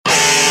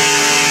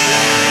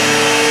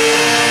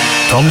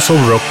Tons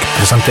of Rock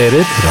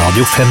presenterer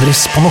Radio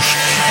Fenris på norsk.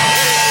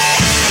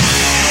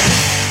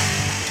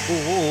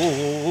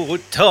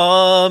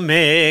 Ta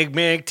meg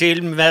til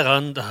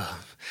veranda,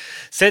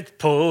 sett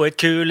på et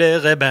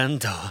kulere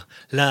band,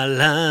 la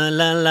la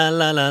la la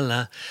la la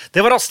la.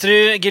 Det var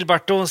Astrid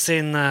Gilberto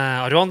sin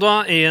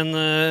Aruanda i en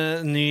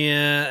ny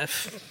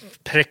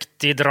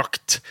prektig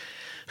drakt.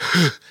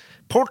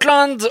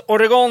 Portland,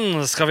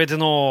 Oregon skal vi til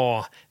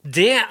nå.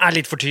 Det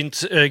litt for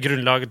tynt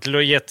grunnlag til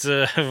å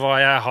gjette hva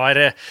jeg har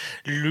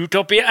lurt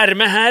opp i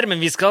ermet her,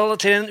 men vi skal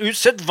til en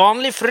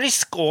usedvanlig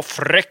frisk og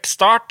frekk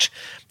start.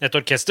 Et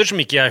orkester som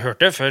ikke jeg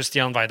hørte før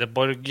Stian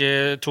Weideborg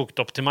tok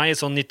det opp til meg i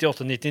sånn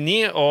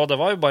 98-99, og det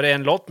var jo bare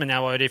en låt, men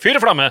jeg var i fyr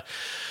og flamme.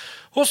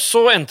 Og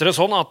så endte det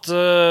sånn at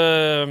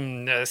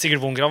Sigurd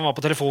Wungram var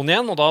på telefonen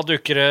igjen, og da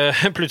dukker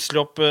det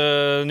plutselig opp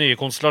nye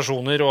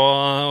konstellasjoner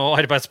og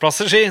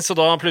arbeidsplasser, så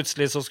da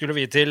plutselig så skulle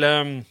vi til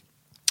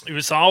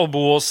USA og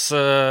bo hos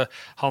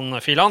han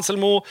Phil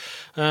Anselmo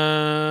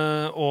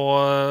og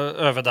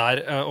øve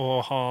der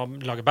og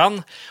lage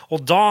band. Og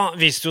da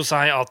viste jo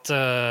seg at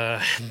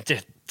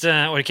dette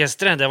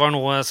orkestret, det var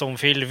noe som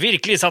Phil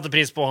virkelig satte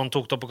pris på. Han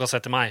tok det opp på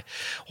kassett til meg.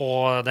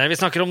 Og det vi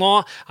snakker om nå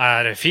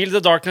Feel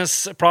the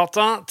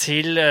Darkness-plata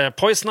til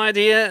Poison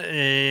Idea,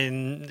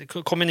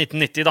 kom i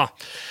 1990 da.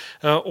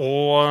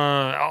 Og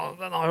ja,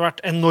 den har jo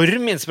vært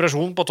enorm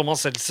inspirasjon på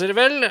Thomas Seltzer,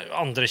 vel.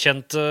 Andre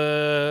kjente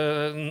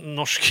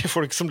norske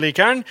folk som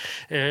liker den.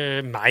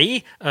 Meg,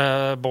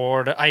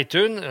 Bård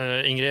Eitun,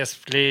 Ingrid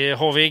Espelid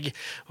Håvig,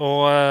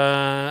 og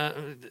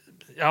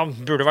ja,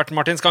 burde vært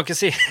Martin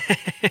Skankesi.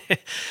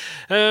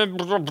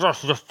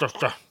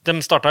 De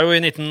startet jo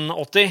i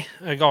 1980,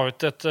 ga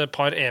ut et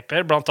par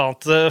EP-er, blant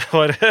annet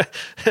var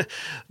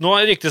nå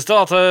ryktes det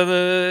at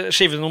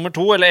skive nummer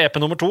 2, eller EP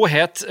nummer 2,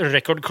 het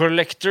Record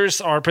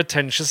Collectors Are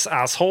Pretentious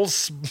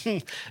Assholes.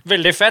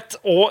 Veldig fett,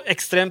 og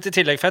ekstremt i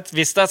tillegg fett.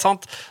 Hvis det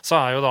sant, så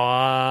jo da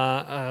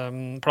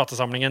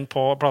platesamlingen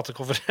på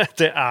platekofferet,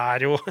 det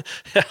jo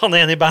han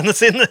enig i bandet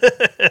sin.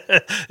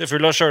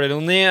 Full av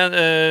selvironi,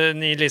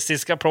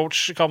 nihilistisk approach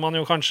kan man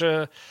jo kanskje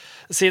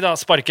si da,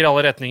 sparker i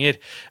alle retninger.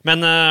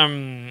 Men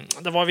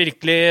det var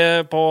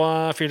virkelig på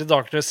Feel the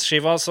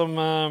Darkness-skiva som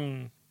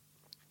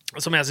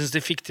jeg synes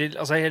de fikk til,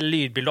 altså hele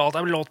lydbildet og alt,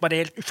 det låt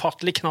bare helt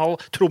ufattelig knall,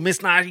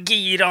 trommisen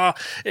gira,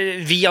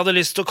 vi hadde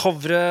lyst til å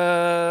covre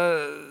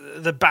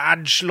The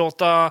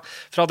Badge-låta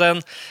fra den.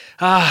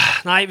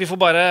 Nei, vi får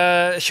bare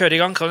kjøre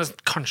i gang, kan vi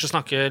kanskje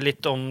snakke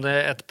litt om det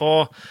etterpå,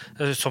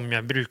 som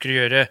jeg bruker å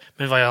gjøre,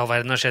 men hva i all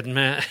verden har skjedd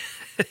med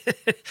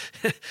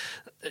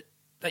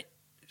Nei,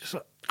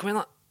 så, kom igjen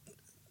da.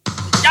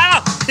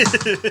 Ja!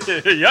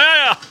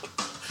 Ja!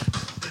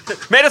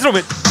 Mer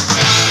trommer!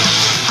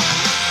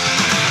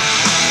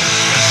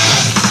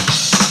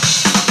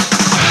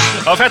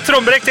 Ja, fett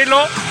trombrekk til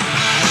nå!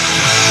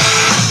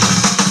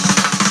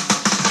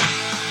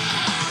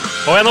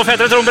 Og enda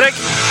fettere trombrekk!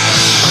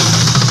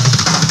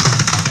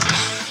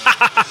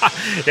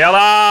 Ja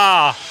da!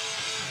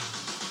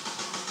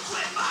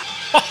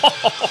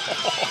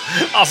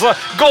 Altså,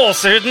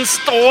 gåsehuden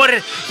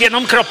står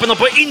gjennom kroppen og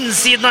på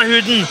innsiden av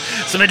huden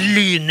som et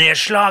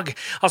lynnedslag.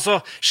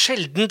 Altså,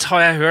 sjeldent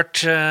har jeg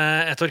hørt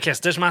et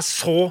orkester som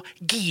så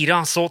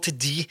gira, så til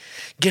de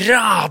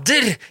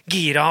grader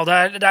gira. Og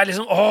det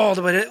liksom,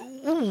 det bare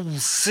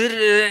oser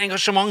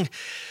engasjement.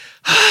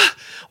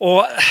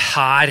 Og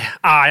her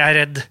jeg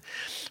redd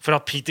for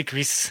at Peter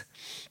Criss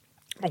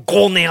å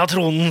gå ned av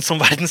tronen som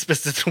verdens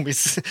beste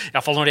trommis, i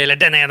hvert fall når det gjelder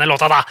denne ene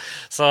låta da.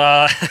 Så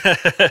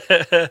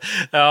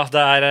ja,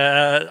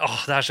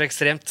 det så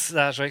ekstremt.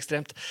 Det så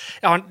ekstremt.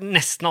 Jeg har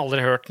nesten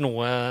aldri hørt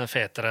noe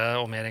fetere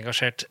og mer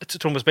engasjert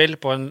trommespill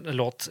på en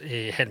låt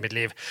i hele mitt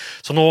liv.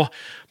 Så nå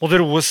må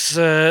det roes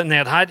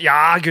ned her.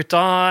 Ja,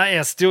 gutta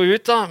este jo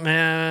ut da,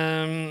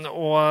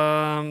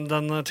 og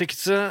den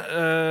tykkeste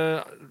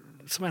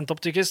som endte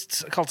opp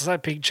tykkest, kalte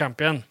seg Pig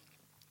Champion.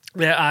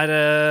 Det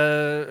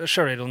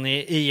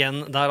selvironi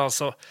igjen der,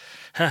 altså.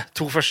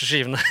 2 første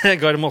skivene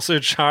ga dem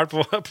også ut selv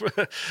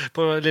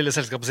på lille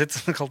selskapet sitt,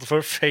 som de kalte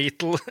for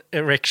Fatal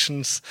Erection.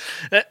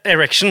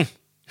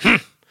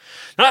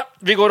 Ja,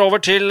 vi går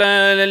over til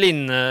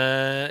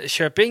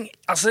Linköping.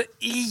 Altså,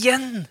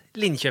 igjen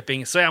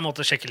Linköping, så jeg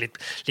måtte sjekke litt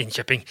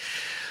Linköping.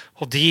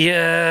 Og det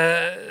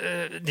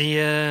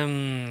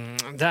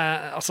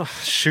altså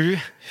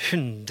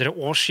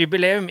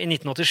 700-årsjubileum i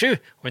 1987,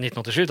 og i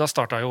 1987 da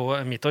startet jo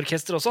mitt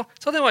orkester også,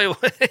 så det var jo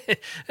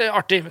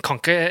artig. Kan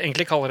ikke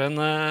egentlig kalle det en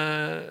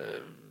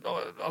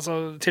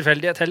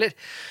tilfeldighet heller.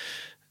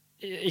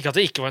 Ikke at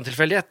det ikke var en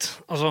tilfeldighet.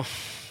 Altså,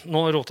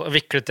 nå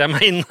viklet jeg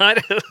meg inn her,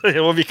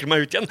 og viklet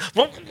meg ut igjen.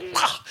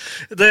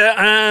 Det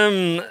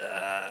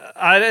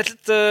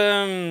et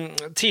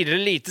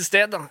tidligere lite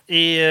sted da,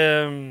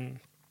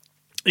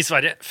 i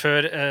Sverige,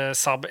 før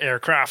Saab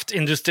Aircraft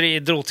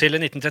Industry dro til i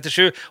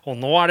 1937, og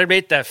nå det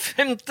blitt det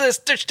 5.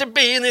 største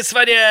byen i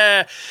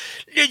Sverige,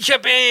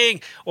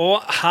 Linköping! Og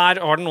her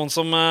var det noen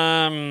som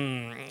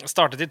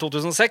startet i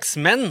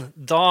 2006, men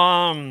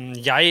da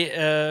jeg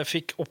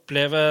fikk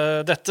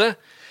oppleve dette,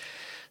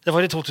 det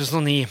var i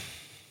 2009.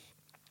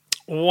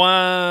 Og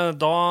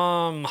da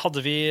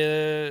hadde vi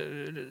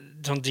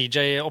sånn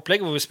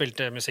DJ-opplegg hvor vi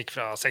spilte musikk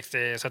fra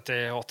 60,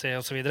 70, 80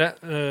 og så videre,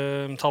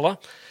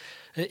 tallet.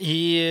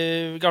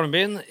 I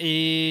Gamlebyen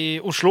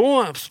i Oslo,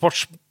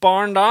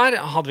 sportsbaren der,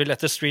 hadde vi Let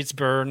the Streets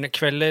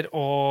Burn-kvelder,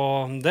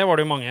 og det var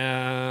det jo mange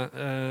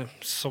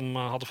som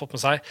hadde fått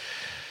med seg.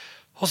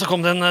 Og så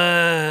kom det en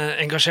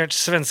engasjert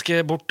svenske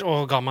bort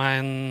og ga meg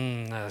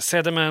en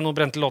CD med noen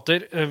brente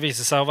låter.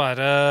 Viste seg å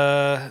være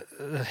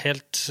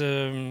helt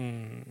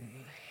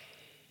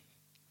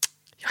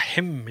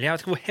hemmelig. Jeg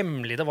vet ikke hvor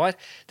hemmelig det var.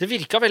 Det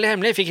virket veldig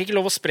hemmelig. Jeg fikk ikke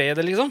lov å spre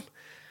det, liksom.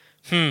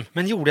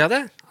 Men gjorde jeg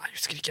det? Jeg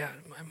husker ikke.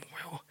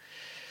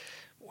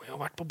 Jeg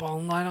har vært på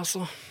ballen der,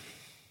 altså.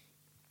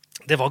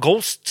 Det var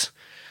Ghost.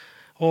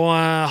 Og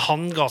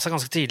han ga seg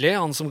ganske tidlig,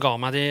 han som ga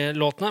meg de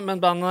låtene.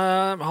 Men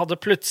bandet hadde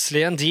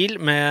plutselig en deal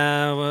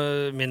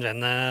med min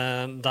venn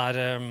der,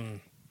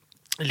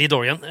 Lee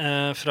Dorian,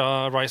 fra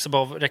Rise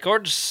Above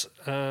Records,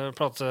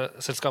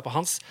 plateselskapet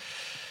hans.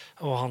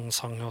 Og han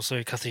sang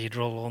også i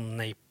Cathedral og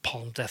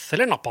Napalm Death,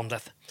 eller Napalm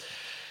Death.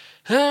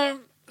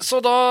 Så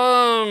da,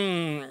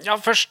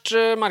 først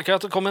merket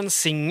jeg at det kom en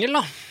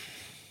single da.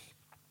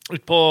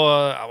 Ut på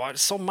var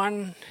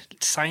sommeren,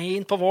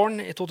 sent på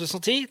våren i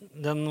 2010.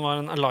 Den var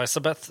en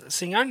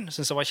Elizabeth-singeren.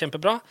 Synes jeg var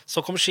kjempebra.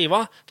 Så kom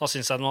skiva. Da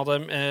synes jeg den hadde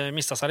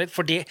mistet seg litt.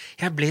 Fordi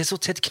jeg ble så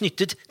tett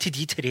knyttet til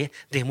de 3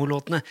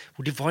 demolåtene,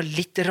 hvor de var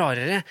litt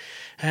rarere,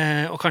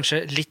 og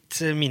kanskje litt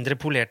mindre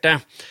polerte.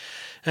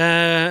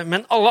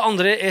 Men alle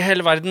andre i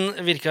hele verden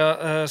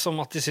virket som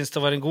at de syntes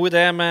det var en god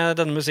idé med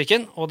denne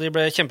musikken, og de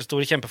ble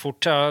kjempestore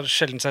kjempefort. Jeg har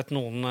sjelden sett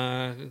noen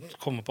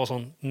komme på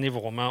sånn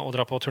nivå med å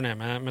dra på turné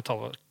med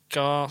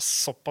Metallica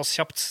såpass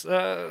kjapt.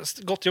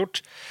 Godt gjort.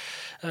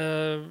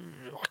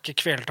 Var ikke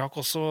Kvelertak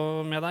også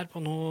med der på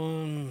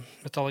noe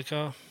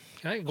Metallica?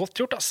 Godt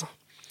gjort, altså.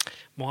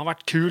 Må ha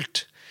vært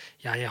kult.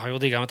 Jeg har jo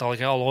digget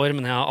Metallica i alle år,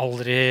 men jeg har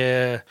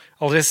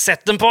aldri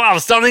sett dem på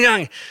avstand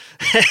engang.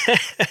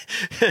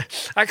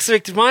 Det ikke så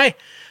viktig for meg.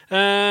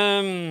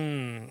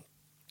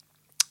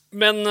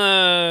 Men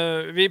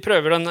vi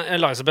prøver den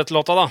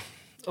Elizabeth-låta da.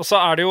 Og så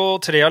det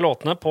jo 3 av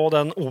låtene på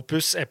den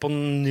Opus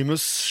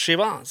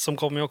Eponymous-skiva, som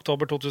kom i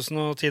oktober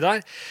 2010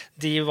 der.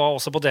 De var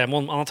også på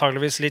demoen,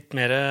 antageligvis litt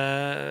mer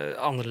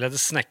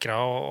annerledes snekra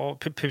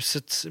og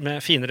pusset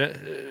med finere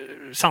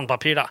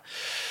sandpapir da.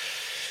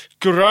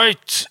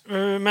 Greit,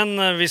 men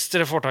hvis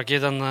dere får tak i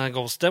den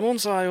Ghost-demoen,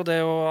 så jo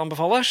det å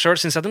anbefale. Selv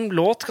synes jeg den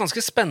låt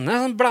ganske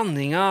spennende, en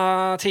blanding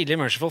av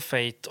tidlig Merciful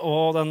Fate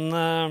og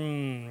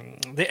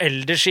de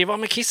eldre skiva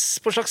med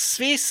Kiss på slags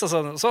vis.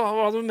 Altså, så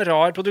var det en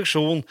rar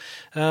produksjon,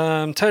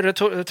 tørre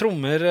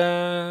trommer,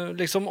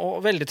 liksom,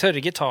 og veldig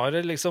tørre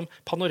gitarer, liksom,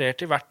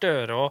 panorert i hvert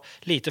øre og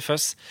lite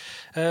føss.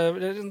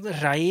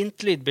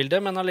 Rent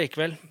lydbilde, men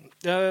allikevel.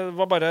 Det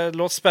var bare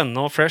låt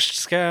spennende og fresh,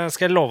 skal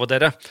jeg love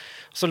dere.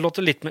 Så låt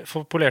det litt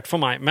for polert for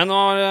meg. Men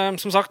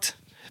som sagt,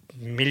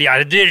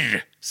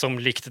 milliarder som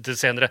likte det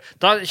senere.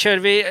 Da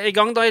kjører vi i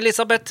gang da,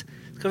 Elisabeth.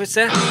 Skal vi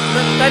se.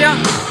 Der, ja.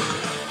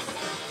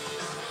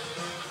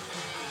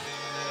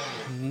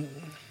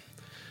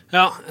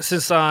 Ja, jeg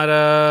synes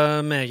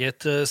det meget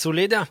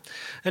solid, ja.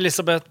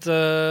 Elisabeth,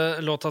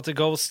 låta til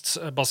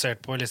Ghost, basert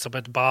på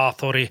Elisabeth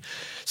Bathory,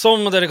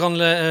 som dere kan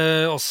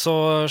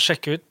også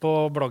sjekke ut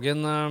på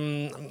bloggen,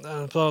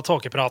 på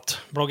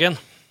Tåkeprat-bloggen.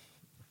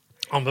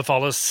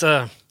 Anbefales.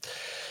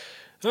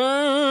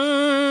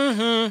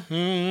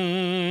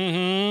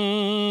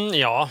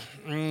 Ja,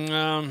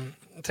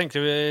 tenkte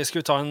vi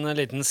skulle ta en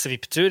liten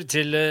svipptur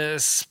til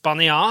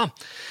Spania.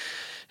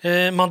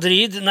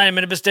 Madrid,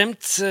 nærmere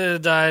bestemt,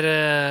 der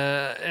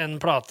en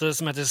plate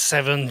som heter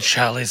Seven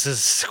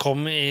Chalices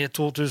kom i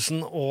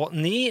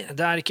 2009.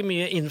 Det ikke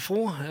mye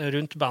info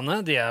rundt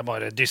bandet, de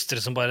bare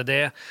dystre som bare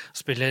det.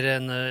 Spiller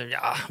en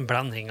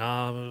blanding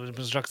av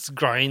en slags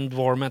grind,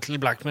 war metal,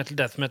 black metal,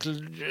 death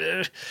metal.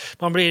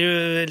 Man blir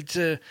jo helt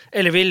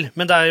ellevill,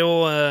 men det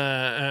jo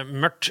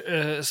mørkt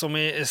som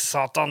i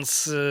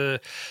satans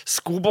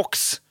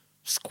skoeske.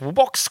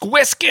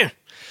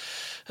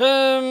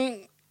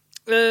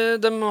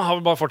 De har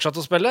vel bare fortsatt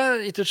å spille,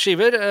 gitt ut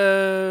skiver,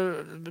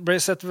 ble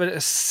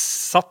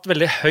satt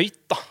veldig høyt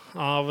da,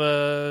 av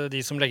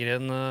de som legger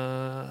inn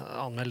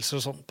anmeldelser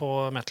og sånt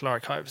på Metal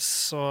Archives.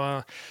 Så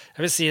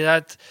jeg vil si det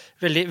et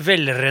veldig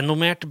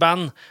velrenommert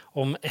band,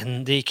 om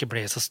enn de ikke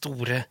ble så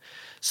store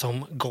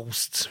som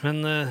Ghost.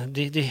 Men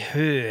de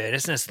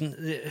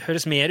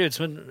høres mer ut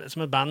som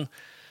et band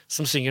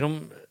som synger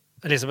om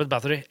Elizabeth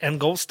Bathory enn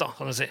Ghost da,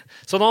 kan du si.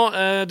 Så nå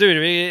durer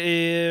vi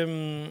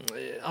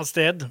av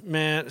sted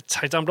med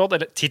Titan Blood,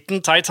 eller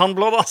Titten Titan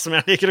Blood da, som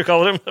jeg liker å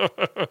kalle dem.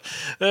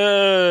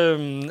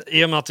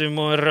 I og med at vi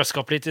må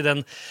røske opp litt i den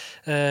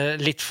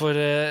litt for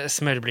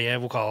smørblige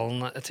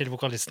vokalen til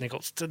vokalisten i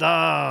Ghost.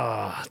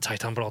 Da,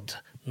 Titan Blood,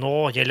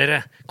 nå gjelder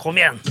det.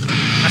 Kom igjen!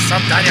 Jeg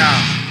satt der, ja!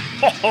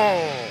 Ho-ho!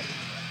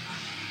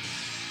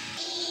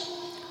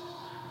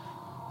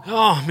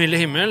 Ja, milde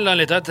himmel, det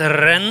litt av et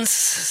rens,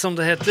 som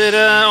det heter.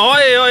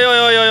 Oi,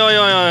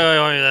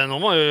 nå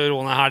må jeg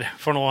roe ned her,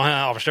 for nå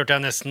avslørte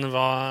jeg nesten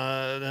hva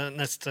det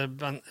neste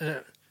band...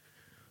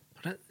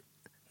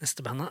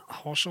 Neste bandet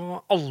har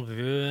så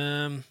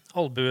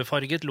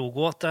albuefarget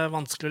logo at det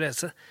vanskelig å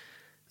lese.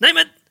 Nei,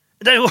 men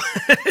det er jo,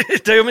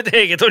 det er jo mitt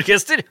eget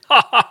orkester!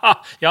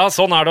 Ja,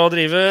 sånn det å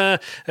drive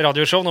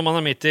radioshow når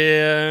man midt i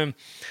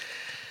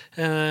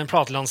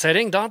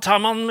platelansering. Da tar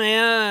man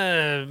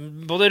med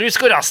både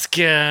rusk og rask.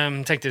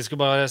 Tenkte vi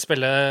skulle bare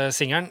spille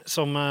singeren,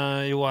 som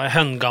jo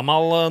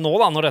høngammal nå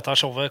da, når dette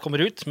showet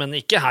kommer ut, men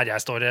ikke her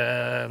jeg står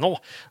nå.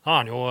 Da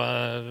den jo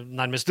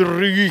nærmest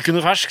rykende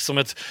fersk, som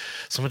et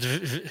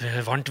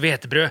varmt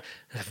hvetebrød.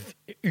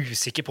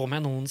 Usikker på om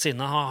jeg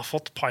noensinne har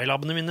fått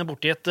pailabbene mine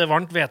borti et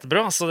varmt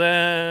hvetebrød,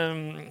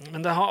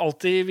 men det har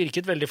alltid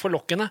virket veldig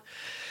forlokkende.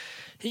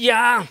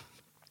 Ja,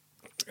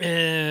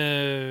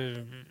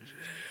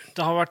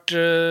 det har vært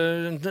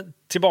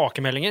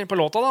tilbakemeldinger på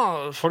låta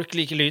da. Folk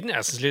liker lyden.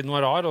 Jeg synes lyden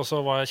var rar, og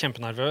så var jeg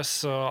kjempenervøs,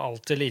 og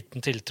alltid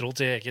liten tiltro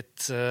til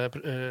eget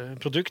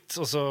produkt,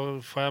 og så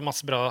får jeg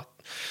masse bra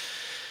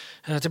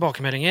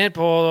tilbakemeldinger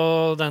på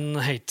den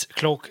Hate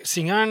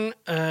Cloak-singeren,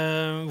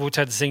 hvor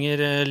Ted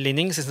synger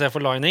Linnings i stedet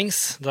for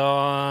Linings.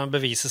 Da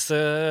bevises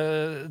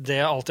det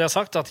jeg alltid har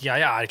sagt, at jeg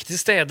ikke til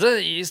stede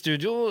i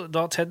studio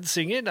da Ted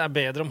synger. Det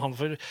bedre om han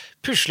får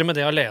pusle med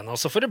det alene, og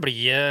så får det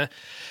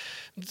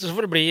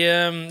bli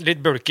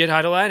litt bulker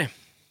her og der.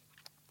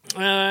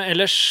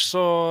 Ellers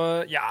så,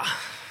 ja,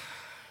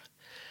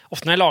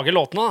 ofte når jeg lager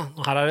låtene,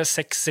 og her det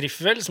 6 riff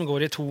vel, som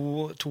går i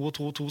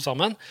 2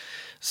 sammen,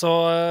 så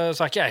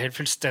ikke jeg helt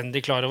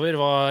fullstendig klar over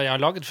hva jeg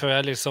har lagd, før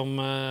jeg liksom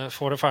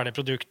får det ferdige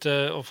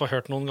produktet og får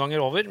hørt noen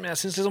ganger over. Men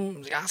jeg synes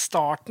liksom, ja,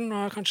 starten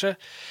var kanskje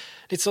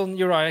litt sånn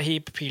Uriah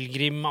Heep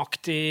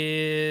Pilgrim-aktig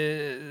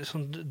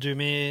sånn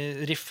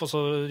doomy riff, og så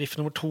riff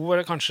nummer 2 var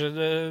det kanskje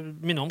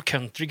minner om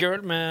Country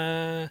Girl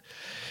med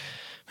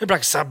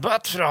Black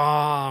Sabbath fra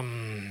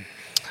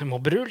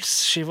Mob Rules,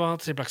 skiva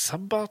til Black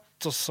Sabbath,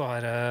 og så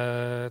det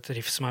et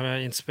riff som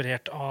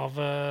inspirert av,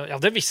 ja,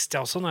 det visste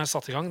jeg også når jeg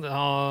satte i gang,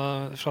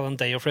 fra den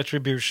Day of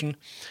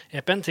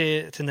Retribution-epen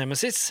til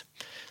Nemesis,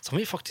 som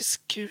vi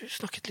faktisk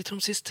snakket litt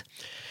om sist.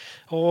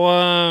 Og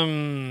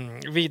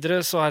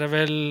videre så det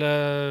vel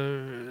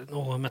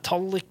noe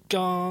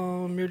Metallica,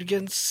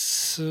 muligens.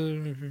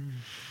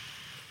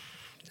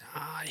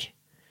 Nei,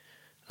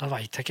 da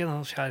vet jeg ikke,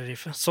 det 4.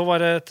 riffet. Så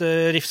var det et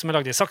riff som jeg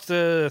lagde i sakte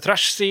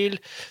thrash-stil,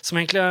 som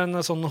egentlig en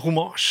sånn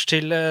homage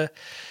til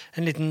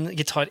en liten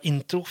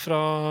gitarintro fra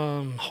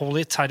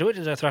Holy Terror,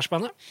 det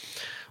thrash-bandet.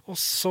 Og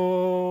så,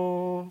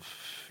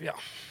 ja...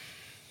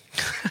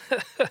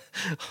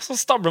 så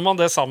stabler man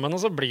det sammen, og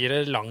så blir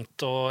det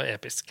langt og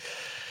episk.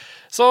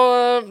 Så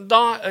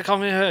da kan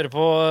vi høre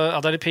på, ja,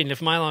 det litt pinlig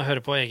for meg da, å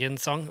høre på egen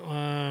sang,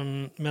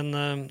 men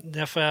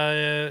det får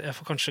jeg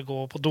får kanskje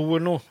gå på do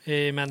eller noe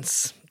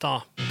imens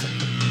da.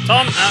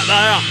 Sånn,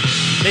 der ja,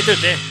 litt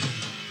uti.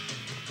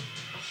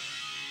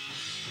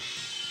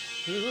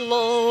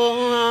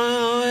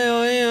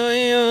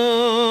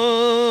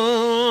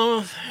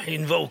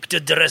 Invoke the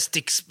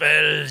drastic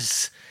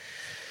spells.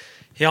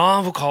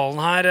 Ja,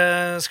 vokalen her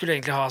skulle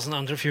egentlig ha sånn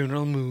Under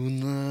Funeral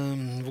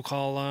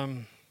Moon-vokal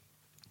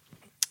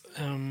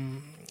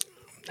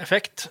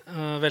effekt.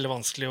 Veldig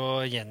vanskelig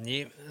å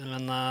gjengi,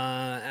 men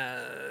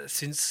jeg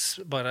synes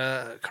bare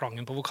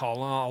klangen på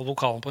vokalen, all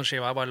vokalen på en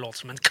skiva bare låt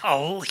som en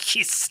kald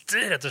kiste,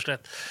 rett og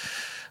slett.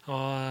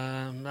 Og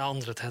det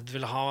andre Ted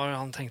ville ha,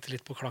 han tenkte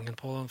litt på klangen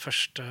på den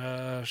første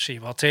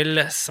skiva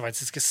til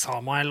sveitsiske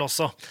Samael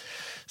også,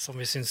 som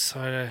vi synes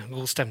har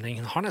god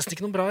stemning. Den har nesten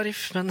ikke noen bra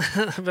riff, men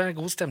det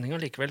god stemning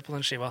likevel på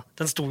den skiva.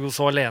 Den sto jo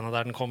så alene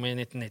der den kom i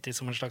 1990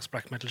 som en slags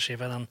black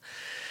metal-skive, den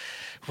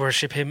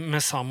Worship Him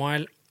med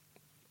Samuel.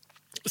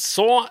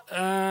 Så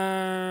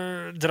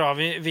drar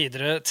vi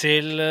videre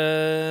til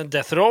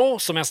Death Row,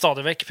 som jeg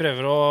stadig vekk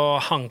prøver å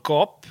hanke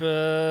opp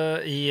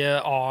i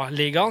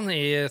A-ligaen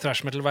i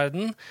thrash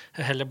metal-verden.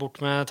 Heller bort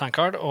med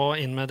Tankard og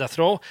inn med Death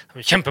Row.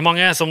 Det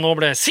kjempemange som nå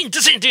ble sinte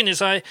inni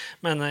seg,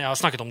 men jeg har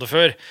snakket om det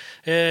før.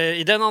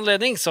 I den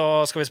anledning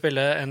så skal vi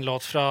spille en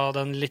låt fra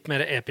den litt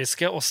mer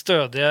episke og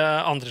stødige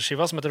andre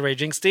skiva, som heter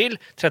Raging Steel.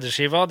 Tredje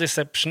skiva,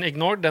 Deception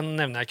Ignored, den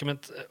nevner jeg ikke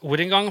med et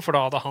ord engang, for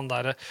da hadde han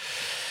der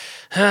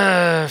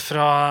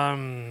fra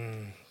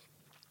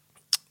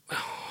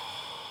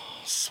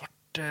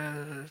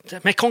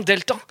Mekong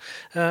Delta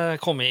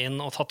kom inn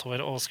og tatt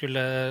over og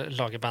skulle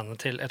lage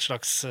bandet til et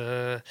slags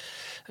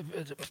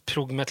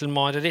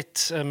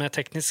prog-metal-mareritt med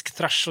teknisk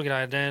thrash og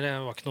greier. Det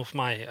var ikke noe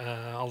for meg,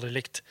 aldri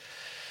likt.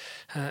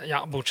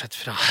 Ja, bortsett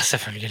fra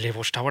selvfølgelig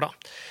Watchtower da.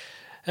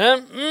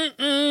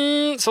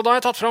 Så da har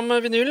jeg tatt fram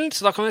vinylen,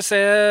 så da kan vi se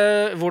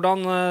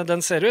hvordan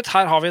den ser ut.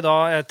 Her har vi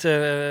da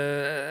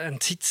en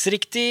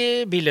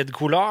tidsriktig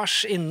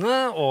billedkollage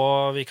inne,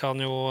 og vi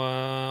kan jo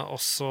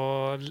også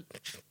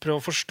prøve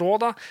å forstå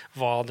da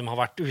hva de har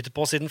vært ute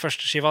på siden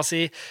første skiva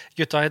si,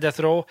 gutta i Death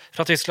Row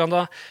fra Tyskland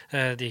da.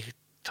 De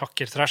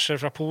takker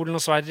thrasher fra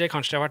Polen og Sverige,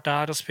 kanskje de har vært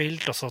der og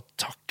spilt, og så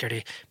takker de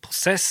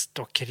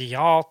Possessed og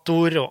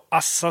Kreator og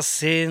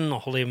Assassin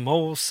og Holy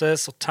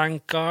Moses og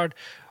Tankard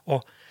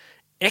og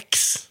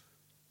X,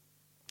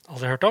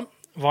 aldri hørt om,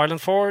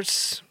 Violent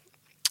Force,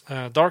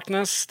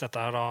 Darkness,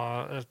 dette da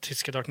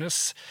tyske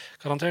Darkness,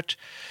 garantert.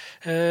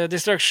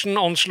 Destruction,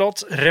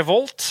 Onslaught,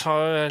 Revolt,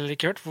 har jeg heller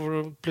ikke hørt, hvor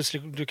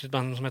plutselig dukket et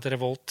band som heter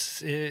Revolt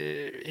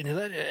inni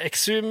der.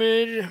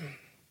 Exhumer,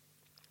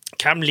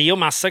 Cam Leo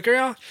Massacre,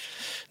 ja.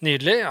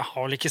 Nydelig. Jeg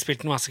har vel ikke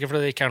spilt noe Massacre,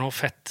 fordi det ikke noe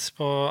fett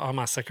av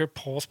Massacre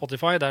på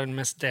Spotify. Det den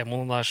mest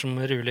demoen der som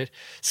ruler.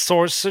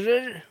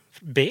 Sorcerer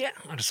B,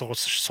 det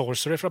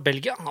Sorcerer fra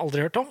Belgia?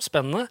 Aldri hørt om.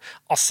 Spennende.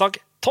 Assag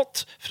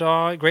Tott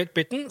fra Great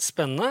Britain.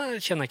 Spennende.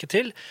 Kjenner jeg ikke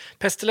til.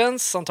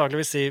 Pestilence,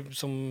 antageligvis de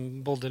som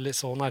bodde litt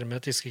så nærme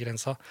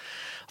tyskegrensa.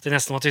 At de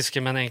nesten var tyske,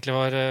 men egentlig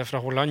var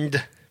fra Holland.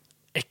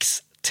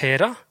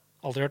 Xtera.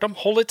 Aldri hørt om.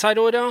 Holy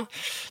Terror, ja.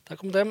 Der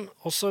kom dem.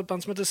 Også et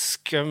band som heter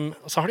Scum.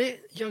 Og så har de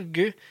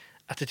jaggu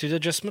Attitude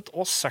Adjustment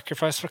og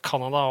Sacrifice fra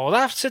Canada. Og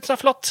det synes jeg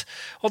flott.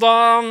 Og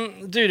da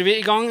durer vi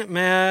i gang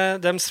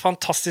med deres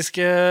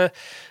fantastiske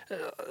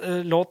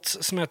låt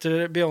som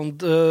heter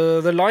Beyond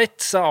the Light.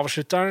 Så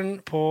avslutter den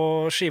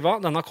på skiva.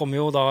 Denne kom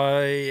jo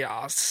da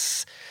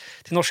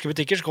til norske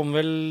butikker, så kom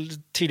vel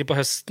tidlig på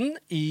høsten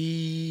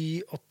i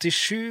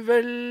 87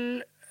 vel.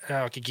 Jeg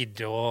har ikke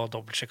giddet å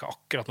dobbeltsjekke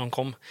akkurat når den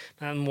kom.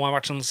 Men den må ha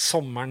vært sånn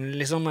sommeren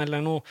liksom,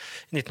 eller noe,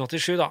 i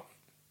 1987 da.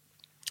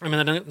 Jeg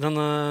mener, den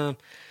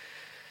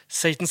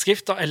Satan's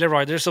Gift, da, eller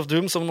Riders of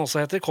Doom, som den også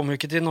heter, kom jo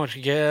ikke til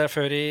Norge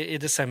før i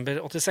desember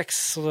 86,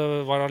 så det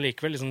var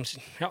allikevel liksom,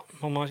 ja,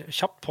 man var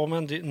kjapp på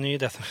med en ny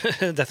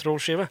Death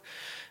Row-skive.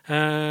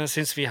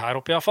 Syns vi her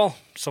oppe i hvert fall,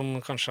 som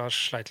kanskje har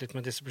sleit litt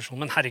med distribusjon.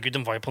 Men herregud,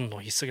 de var jo på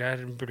noise og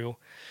greier, burde jo...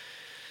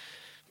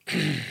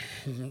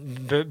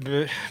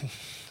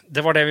 Det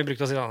var det vi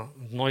brukte å si da.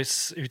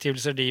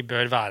 Noise-utgivelser, de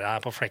bør være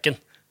her på flekken.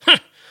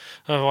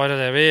 Det var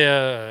det vi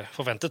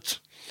forventet.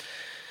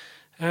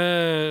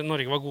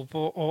 Norge var god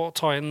på å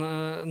ta inn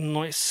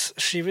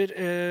noise-skiver,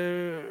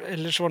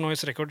 ellers var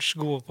Noise Records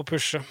gode på å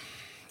pushe,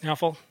 i hvert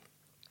fall.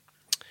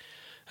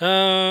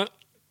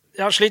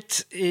 Jeg har slitt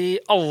i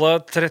alle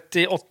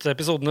 38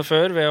 episodene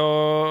før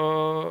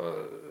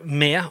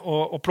med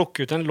å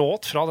plukke ut en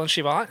låt fra den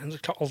skiva her.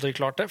 Jeg har aldri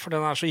klart det, for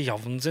den så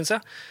jevn, synes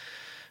jeg.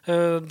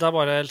 Det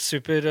bare helt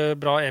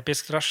superbra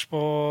episk trash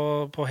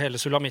på hele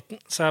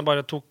sulamitten, så jeg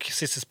bare tok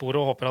siste sporet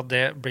og håper at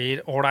det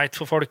blir alright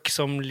for folk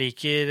som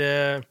liker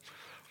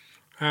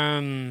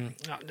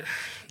ja,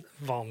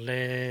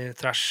 vanlig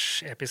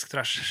trash, episk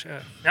trash.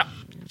 Ja,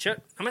 kjør.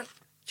 Amen.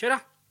 Kjør da.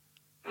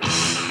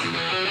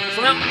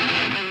 Sånn, ja.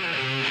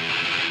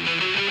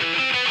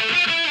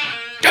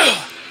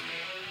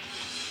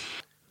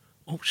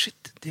 Oh,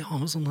 shit. De har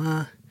med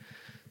sånne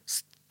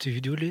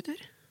studiolyder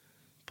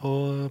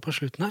på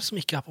slutten her, som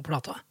ikke på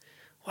plata.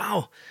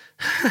 Wow.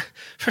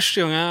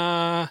 Første gang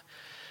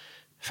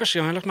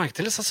jeg har lagt merke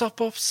til det, så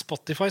på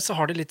Spotify så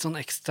har de litt sånn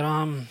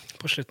ekstra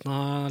på slutten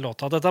av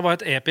låta. Dette var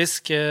et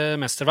episk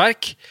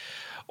mesterverk,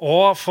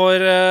 og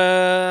for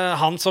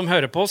han som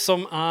hører på,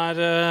 som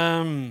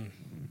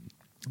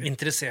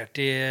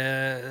interessert i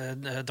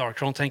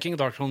Darkthrone-tenking,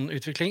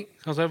 Darkthrone-utvikling,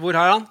 hvor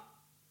han?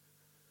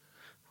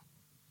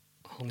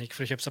 Han gikk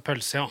for å kjøpe seg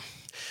pølse, ja.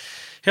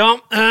 Ja,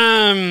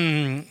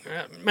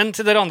 men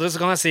til dere andre så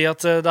kan jeg si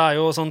at det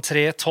jo sånn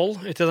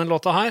 3.12 ut i den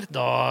låta her.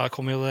 Da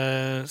kommer jo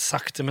det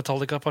sakte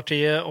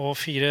Metallica-partiet, og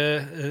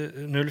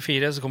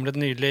 4.04 så kommer det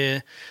et nydelig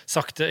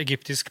sakte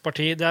egyptisk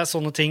parti. Det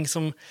sånne ting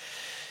som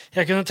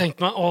jeg kunne tenkt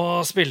meg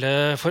å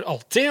spille for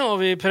alltid, og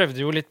vi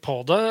prøvde jo litt på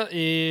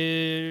det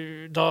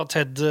da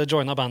Ted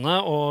joina bandet,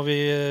 og vi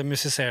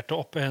musiserte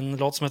opp en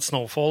låt som het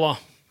Snowfall da,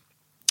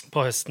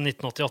 på høsten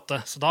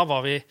 1988. Så da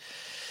var vi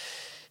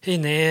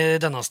inne i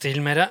denne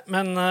stilen mer,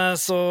 men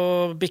så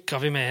bikka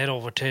vi mer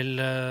over til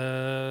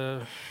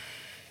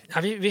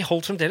ja, vi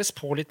holdt fremdeles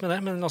på litt med det,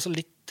 men altså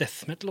litt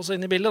death metal også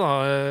inne i bildet da,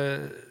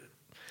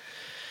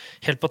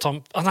 helt på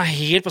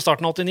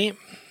starten av 89,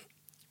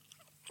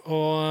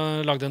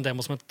 og lagde en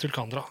demo som het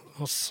Tulkandra,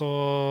 og så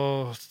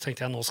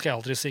tenkte jeg, nå skal jeg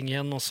aldri synge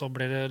igjen, og så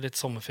ble det litt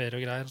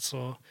sommerferie og greier,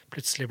 så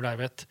plutselig ble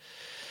vi et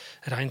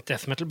rent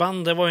death metal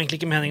band. Det var jo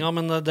egentlig ikke meningen,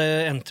 men det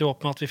endte jo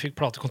opp med at vi fikk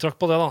platekontrakt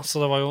på det da, så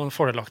det var jo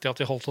fordelaktig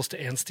at vi holdt oss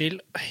til en stil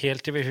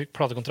helt til vi fikk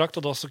platekontrakt,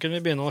 og da så kunne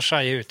vi begynne å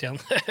skeie ut igjen.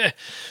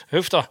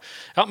 Huff da.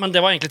 Ja, men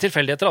det var egentlig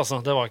tilfeldigheter altså.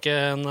 Det var ikke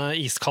en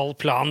iskald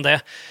plan det.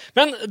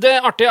 Men det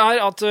artige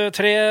at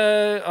 3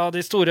 av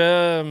de store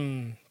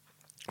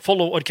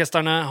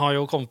follow-orkesterne har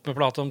jo kommet med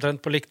plate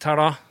omtrent på likt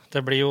her da.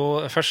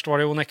 Først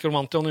var det jo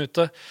Necromantion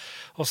ute,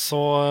 og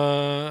så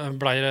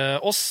ble det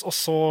oss, og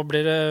så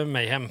blir det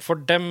Mayhem. For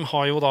dem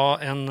har jo da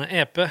en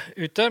EP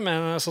ute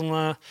med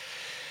sånne...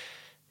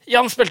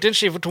 Jan spilte inn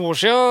skive for 2 år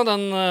siden,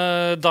 den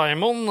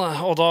Diamond,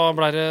 og da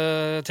ble det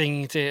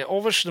ting til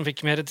overs. De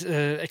fikk mer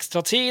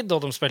ekstra tid,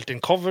 og de spilte inn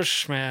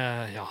covers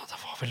med... Ja, det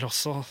var vel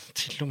også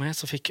til og med,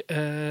 så fikk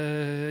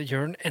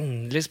Jørn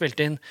endelig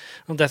spilt inn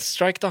en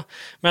Deathstrike da.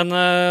 Men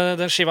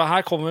den skiva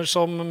her kommer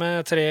som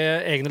med 3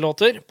 egne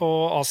låter på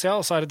Asia,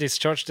 og så det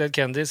Discharge, Dead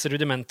Kennedys,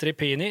 Rudimentary,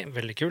 Peony,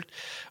 veldig kult.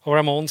 Og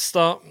Ramones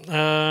da,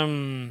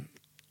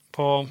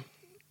 på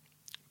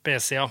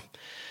B-sida.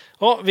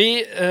 Og vi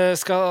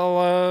skal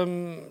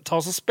ta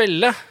oss og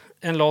spille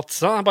en låt,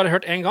 så jeg har bare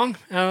hørt en gang.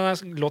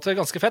 Den låter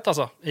ganske fett,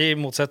 altså. I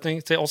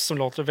motsetning til oss som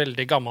låter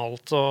veldig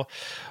gammelt,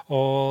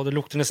 og det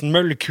lukter nesten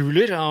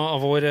møllkuler av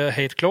vår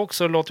hate cloak,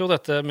 så låter jo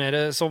dette mer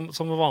som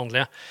det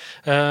vanlige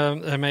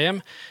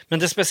Mayhem.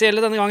 Men det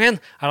spesielle denne gangen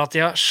er at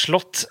de har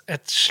slått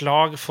et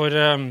slag for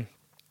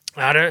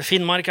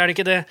Finnmark, er det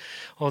ikke det?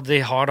 Og de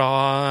har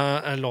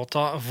da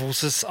låta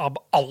Voces ab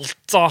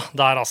Alta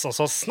der, altså.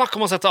 Så snakk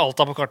om å sette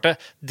Alta på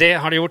kartet. Det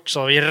har de gjort,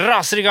 så vi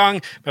raser i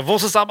gang med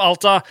Voces ab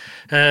Alta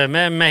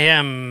med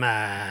Mayhem.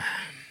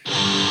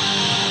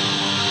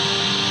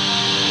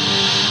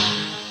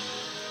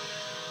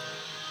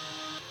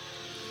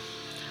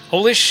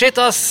 Holy shit,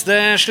 ass!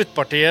 Det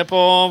sluttpartiet på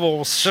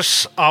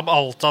Voces ab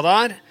Alta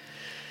der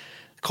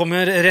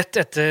kommer rett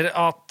etter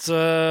at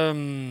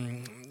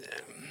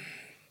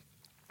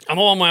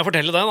nå må jeg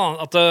fortelle det da,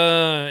 at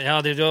jeg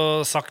har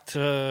jo sagt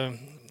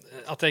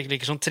at jeg ikke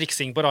liker sånn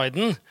triksing på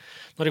riden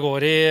når det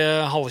går i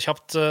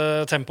halvkjapt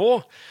tempo,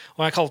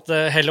 og jeg kalte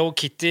det Hello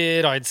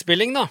Kitty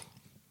ridespilling da.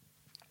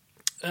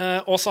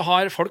 Og så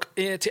har folk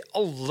til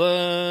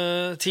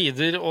alle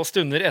tider og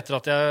stunder etter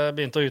at jeg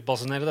begynte å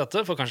utbasunere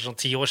dette, for kanskje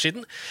sånn 10 år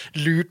siden,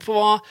 lurt på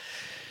hva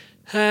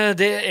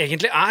det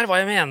egentlig hva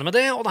jeg mener med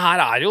det, og det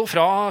her jo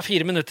fra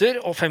 4 minutter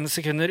og 5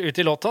 sekunder ut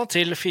i låta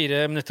til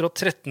 4 minutter og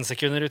 13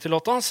 sekunder ut i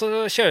låta,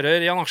 så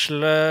kjører Jan Aksel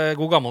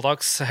god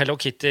gammeldags Hello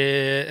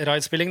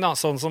Kitty-ridespilling da,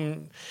 sånn som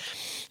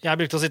jeg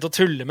brukte å sitte og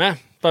tulle med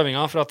på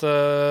øvinga for at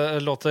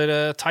det låter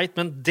teit,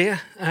 men det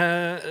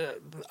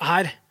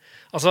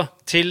altså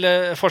til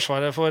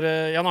forsvaret for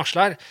Jan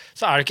Aksel her,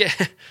 så det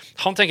ikke,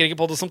 han tenker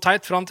ikke på det som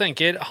teit, for han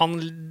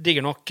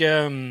digger nok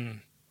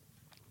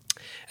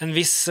en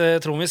viss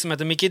trommis som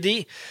heter Mickey D,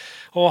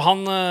 og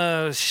han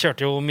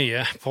kjørte jo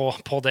mye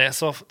på det,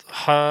 så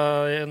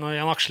når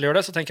Jan Aksel gjør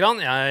det, så tenker han,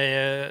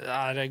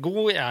 jeg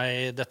god,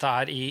 dette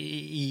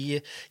i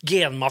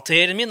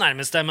genmaterien min,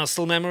 nærmest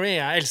muscle memory,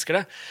 jeg elsker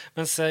det,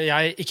 mens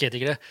jeg ikke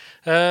digger det.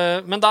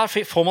 Men der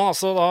får man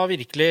altså da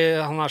virkelig,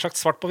 han har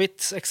sagt svart på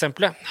hvitt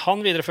eksempelet.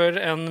 Han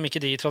viderefører en Mickey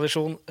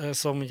D-tradisjon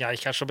som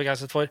jeg ikke så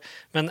begeistret for,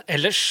 men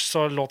ellers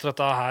så låter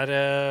dette her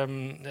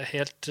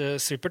helt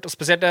supert, og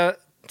spesielt det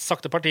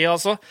sakte partiet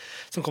altså,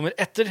 som kommer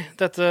etter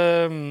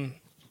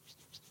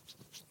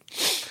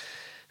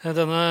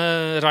denne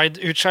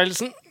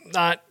ride-utskeielsen.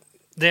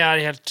 Det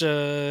helt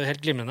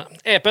glimrende.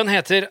 EP-en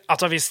heter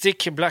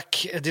Atavistic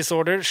Black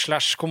Disorder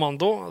 /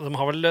 Kommando. De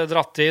har vel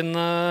dratt inn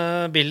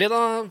Billy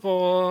da, på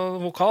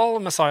vokal,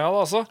 Messiah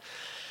da, altså.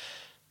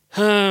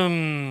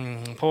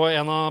 På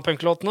en av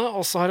punklåtene,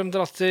 og så har de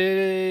dratt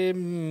i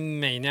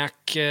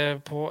Maniac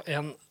på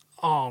en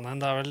annen,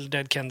 det vel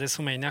Dead Kennedys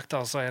og Maniac da,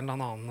 altså en eller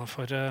annen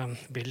for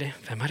Billy.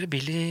 Hvem det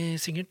Billy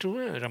synger, tror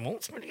du?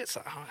 Ramones, muligens?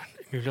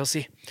 Mulig å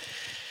si.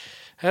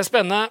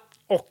 Spennende.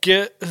 Og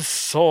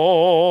så...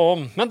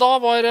 Men da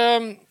var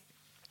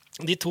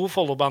de 2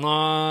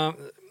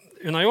 follow-bandene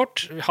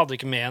unnagjort. Vi hadde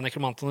ikke med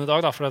Nekromanten i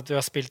dag, da, for at vi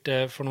har spilt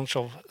det for noen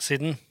show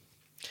siden.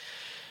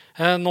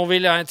 Nå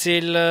vil jeg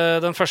til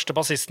den første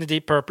bassisten i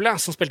Deep Purple,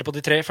 som spilte på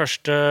de 3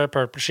 første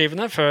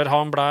Purple-skivene før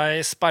han ble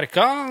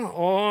sparket,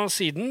 og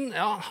siden,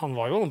 han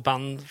var jo en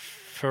band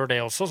før det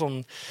også, sånn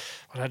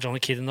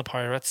Johnny Kidd and the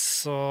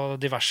Pirates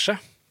og diverse.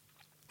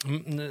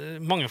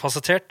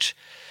 Mangefasettert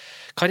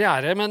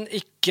karriere, men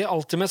ikke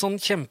alltid med sånn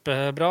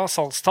kjempebra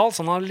salgstall,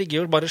 så han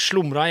ligger jo bare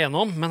slumret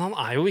igjennom, men han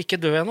jo ikke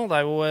død ennå, det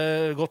jo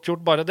godt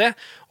gjort bare det,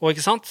 og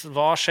ikke sant,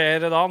 hva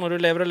skjer da når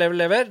du lever og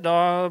lever?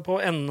 Da på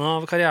enden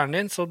av karrieren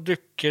din så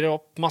dukker det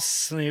opp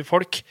masse nye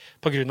folk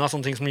på grunn av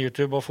sånne ting som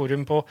YouTube og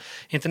forum på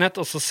internett,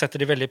 og så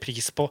setter de veldig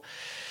pris på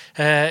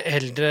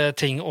eldre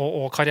ting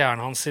og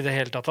karrieren hans i det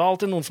hele tatt. Det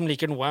alltid noen som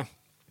liker noe.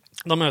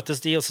 Da møtes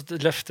de, og så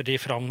løfter de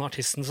fram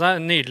artisten seg.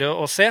 Nydelig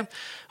å se.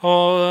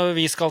 Og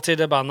vi skal til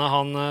det bandet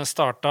han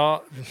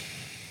startet,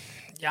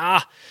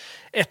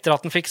 etter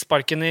at han fikk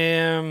sparken i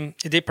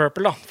Deep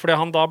Purple, da. Fordi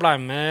han da ble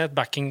med et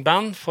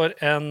backingband for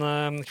en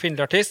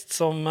kvinnelig artist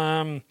som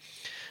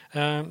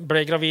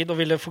ble gravid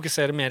og ville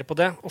fokusere mer på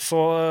det. Og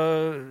så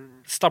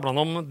stablet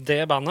han om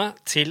det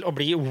bandet til å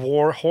bli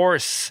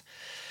Warhorse.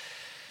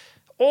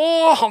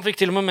 Og han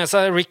fikk til og med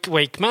seg Rick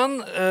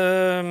Wakeman,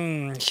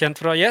 kjent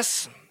fra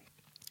Yes.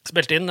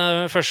 Spilte inn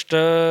første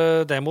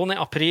demoen i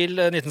april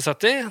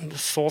 1970.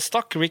 Så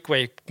stakk Rick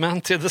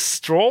Wakeman til The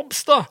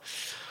Strobes da.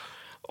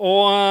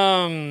 Og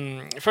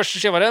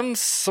første skivaren,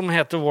 som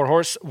heter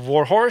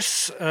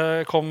Warhorse,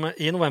 kom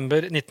i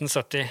november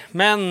 1970.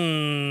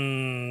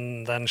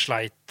 Men den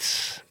sleit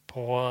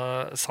på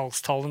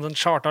salgstallene. Den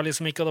charta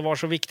liksom ikke, og det var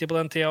så viktig på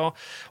den tida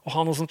å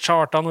ha noe som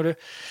charta når du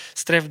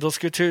strevde og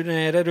skulle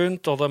turnere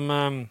rundt, og de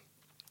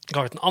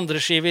ga ut en andre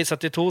skive i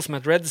 72 som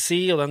het Red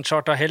Sea, og den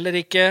charta heller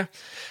ikke.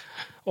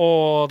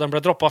 Og den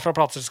ble droppet fra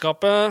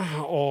plateselskapet,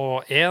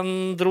 og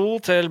en dro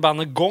til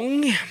bandet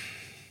Gong.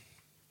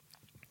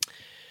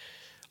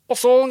 Og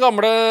så den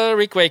gamle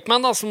Rick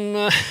Wakeman, da, som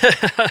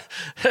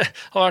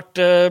har vært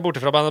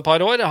borte fra bandet et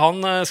par år, han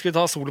skulle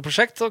ta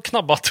soloprosjekt og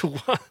knabba to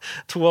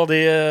av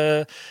de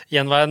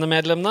gjenværende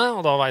medlemmene,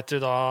 og da vet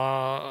du da,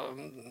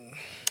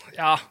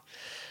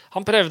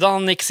 han prøvde,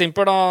 Nick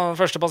Simper, da,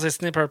 første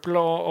bassisten i Purple,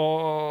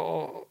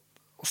 og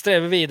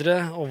streve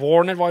videre, og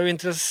Warner var jo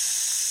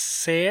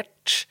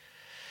interessert.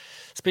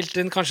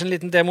 Spilte inn kanskje en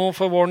liten demo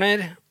for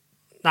Warner.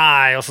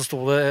 Nei, og så sto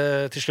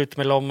det til slutt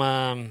mellom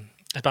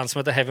et band som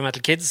heter Heavy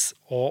Metal Kids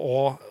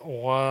og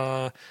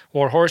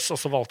Warhorse, og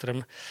så valgte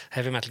de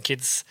Heavy Metal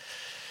Kids.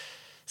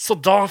 Så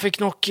da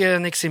fikk nok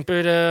Nick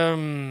Simper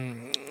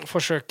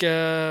forsøke.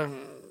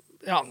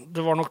 Ja,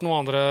 det var nok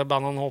noen andre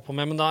band han holdt på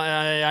med, men da,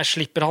 jeg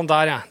slipper han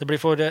der, jeg. Det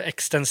blir for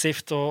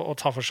ekstensivt å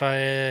ta for seg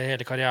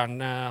hele karrieren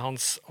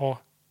hans. Og,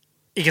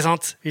 ikke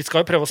sant? Vi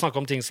skal jo prøve å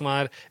snakke om ting som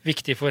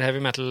viktige for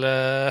heavy metal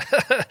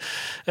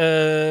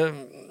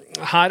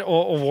her,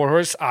 og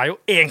Warhorse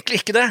jo egentlig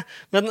ikke det.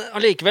 Men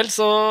allikevel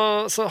så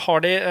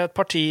har de et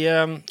parti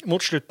mot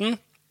slutten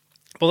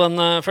på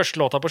den første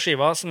låta på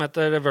skiva, som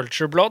heter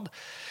Vulture Blood,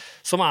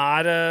 som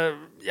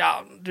ja,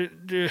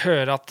 du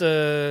hører at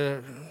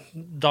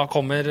da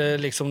kommer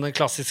liksom den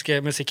klassiske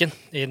musikken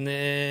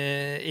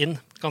inn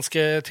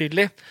ganske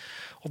tydelig.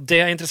 Og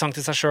det interessant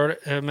i seg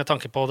selv med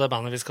tanke på det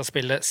bandet vi skal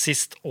spille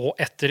sist og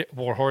etter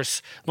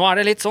Warhorse. Nå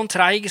det litt sånn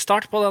treig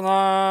start på denne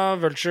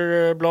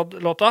Vulture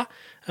Blood-låta,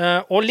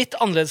 og litt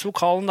annerledes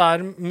vokal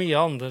enn mye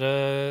andre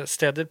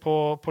steder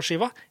på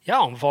skiva. Jeg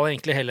anbefaler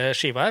egentlig hele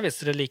skiva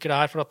hvis dere liker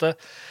det her, for at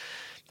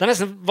det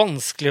nesten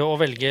vanskelig å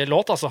velge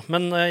låt, altså.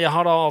 Men jeg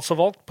har da altså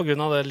valgt på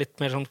grunn av det litt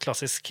mer sånn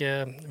klassisk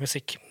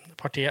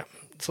musikkpartiet.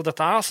 Så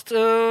dette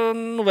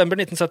november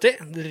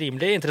 1970.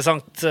 Rimelig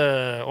interessant.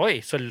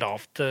 Oi, så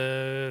lavt.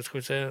 Skal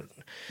vi se.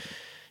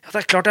 Ja,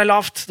 det klart det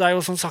lavt. Det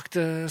jo som sagt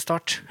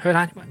start. Hør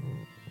her.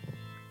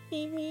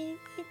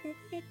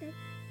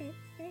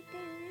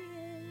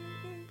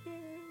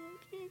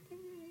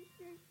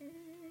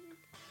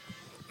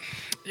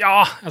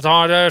 Ja, jeg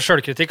tar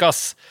selvkritikk,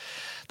 ass.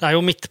 Det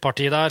jo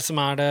midtpartiet der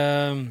som det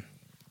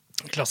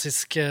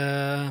klassiske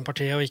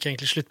partiet, og ikke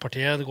egentlig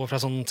sluttpartiet. Det går fra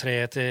sånn 3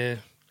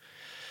 til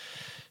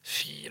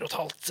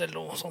 4,5 eller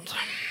noe sånt.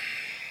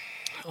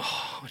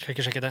 Jeg kan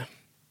ikke sjekke det.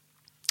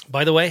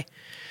 By the way,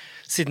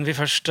 siden vi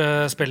først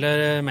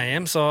spiller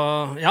Mayhem, så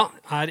ja,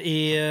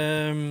 i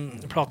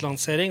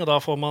platelansering, og da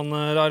får man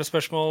rare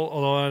spørsmål, og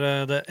da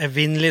det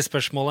evinnelige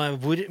spørsmålet,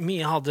 hvor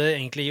mye hadde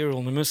egentlig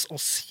Euronymous å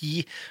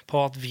si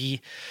på at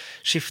vi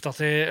skiftet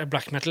til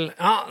black metal?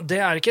 Ja, det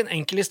ikke en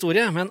enkel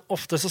historie, men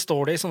ofte så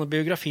står det i sånne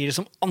biografier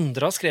som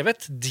andre har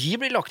skrevet. De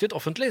blir lagt ut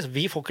offentlig, så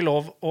vi får ikke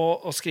lov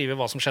å skrive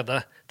hva som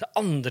skjedde. Det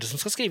andre som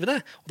skal skrive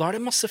det, og da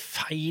det masse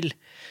feil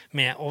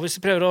med. Og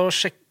hvis vi prøver å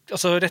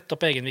rette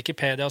opp egen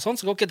Wikipedia og sånn,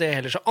 så går ikke det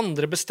heller. Så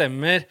andre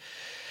bestemmer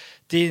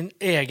din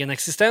egen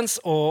eksistens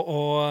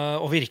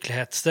og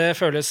virkelighet. Det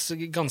føles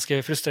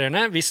ganske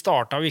frustrerende. Vi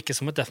startet jo ikke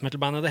som et death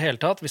metal band i det hele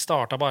tatt. Vi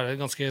startet bare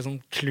ganske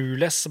sånn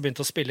clueless og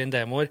begynte å spille inn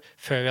demoer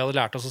før vi hadde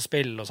lært oss å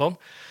spille og sånn.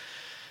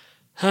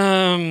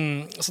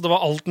 Så det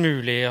var alt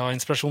mulig av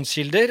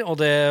inspirasjonskilder, og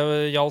det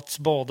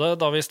gjaldt både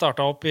da vi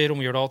startet opp i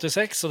romjula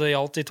 86, og det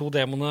gjaldt de 2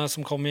 demoene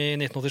som kom i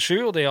 1987,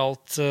 og det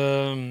gjaldt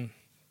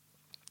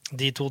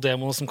de 2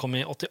 demoene som kom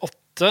i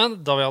 88,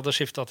 da vi hadde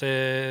skiftet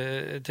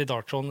til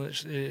Darkthrone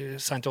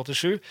sent i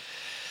 87.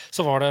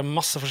 Så var det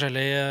masse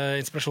forskjellige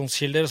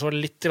inspirasjonskilder, så var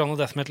det litt grann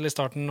death metal i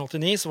starten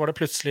 89, så var det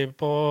plutselig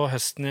på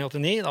høsten i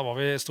 89, da var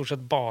vi stort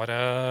sett bare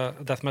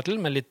death metal,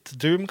 med litt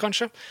doom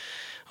kanskje.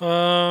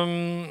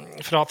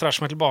 Fra thrash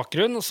metal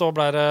bakgrunn, så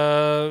ble det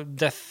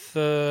death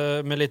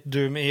med litt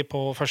doom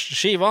på første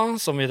skiva,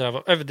 som vi drev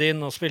og øvde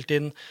inn og spilte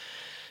inn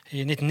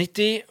i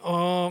 1990,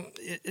 og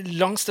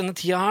langs denne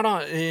tida her da,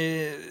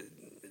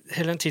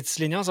 hele den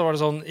tidslinja, så var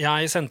det sånn,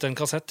 jeg sendte en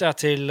kassett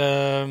til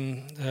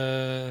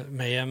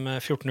Mayhem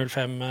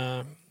 1405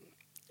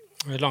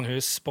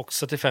 Langhus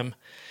boks 75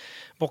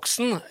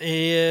 boksen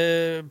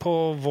på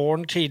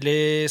våren,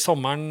 tidlig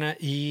sommeren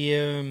i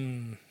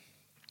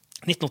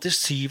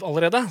 1987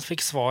 allerede.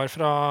 Fikk svar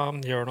fra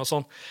Jørn og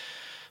sånn.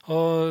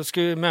 Og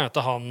skulle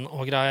møte han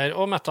og greier.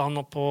 Og møtte han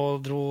opp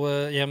og dro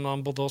hjem.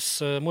 Han bodde hos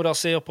mora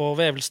si oppe på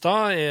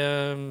Vevelstad i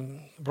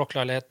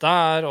blokkleilighet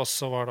der. Og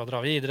så var det å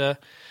dra videre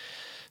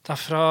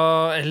derfra.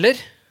 Eller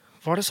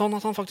var det sånn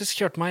at han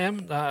faktisk kjørte meg hjem?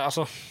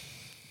 Altså,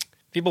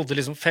 vi bodde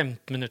liksom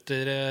 15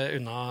 minutter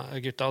unna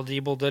gutta. Og de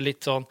bodde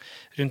litt sånn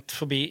rundt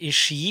forbi i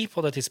Ski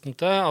på det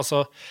tidspunktet.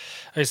 Altså,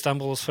 Øystein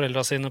bodde hos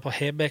foreldrene sine på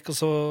Hebek og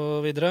så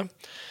videre.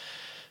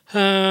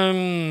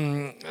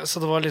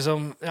 Så det var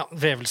liksom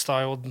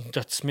Vevelstad jo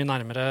dødsmye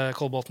nærmere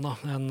Kolbotn da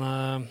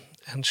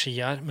enn Ski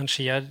men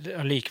Ski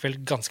likevel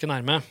ganske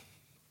nærme.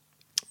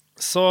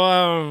 Så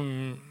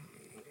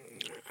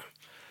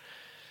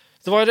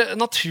det var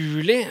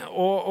naturlig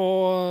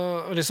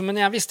liksom,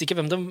 men jeg visste ikke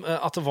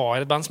at det var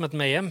et band som het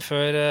Mayhem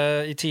før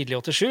i tidlig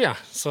 87, ja.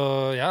 Så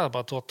jeg hadde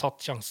bare tatt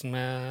sjansen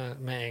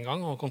med en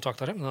gang og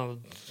kontaktet dem. Men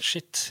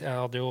shit,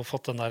 jeg hadde jo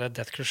fått den der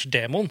Death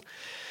Crush-demoen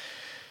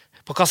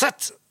på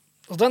kassett.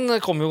 Og den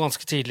kom jo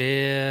ganske tidlig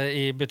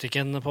i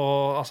butikken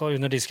altså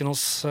under disken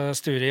hos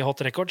Sture i Hot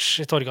Records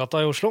i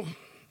Torgata i Oslo.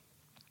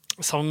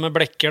 Sammen med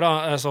Blekker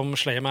da, som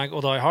Slayermag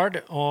og Die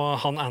Hard. Og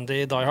han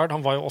Andy Die Hard,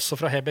 han var jo også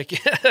fra Hebek,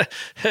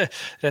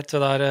 rett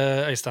ved der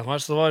Øystein var.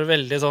 Så det var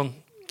veldig sånn,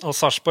 og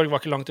Sarpsborg var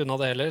ikke langt unna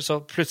det heller.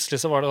 Så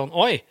plutselig så var det sånn,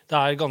 oi,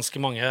 det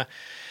ganske mange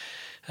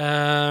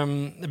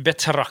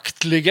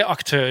betraktelige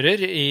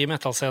aktører I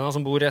metallscenen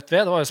som bor rett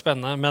ved. Det var jo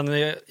spennende, men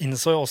vi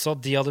innså jo også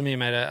at de hadde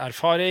mye mer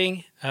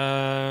erfaring.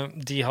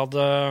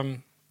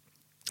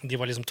 De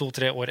var liksom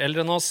 2-3 år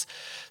eldre enn oss,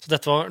 så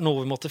dette var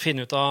noe vi måtte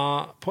finne ut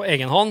av på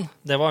egen hånd.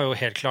 Det var jo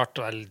helt klart,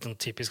 det litt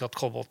typisk at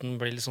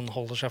Kolbotn blir litt sånn,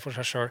 holder seg for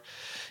seg selv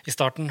I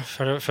starten,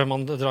 før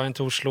man drar inn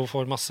til Oslo og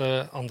får masse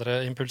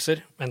andre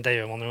impulser. Men det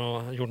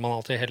gjorde man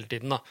alltid hele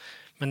tiden da.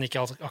 Men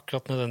ikke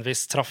akkurat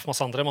nødvendigvis traff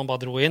masse andre, man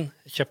bare dro inn,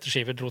 kjøpte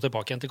skiver, dro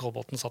tilbake igjen til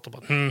Kolbotn, satt og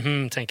bare,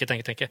 tenke.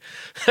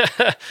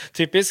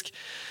 Typisk.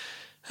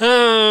 Så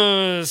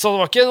det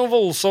var ikke noen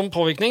voldsom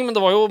påvirkning, men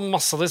det var jo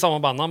masse av de samme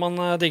bandene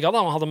man digget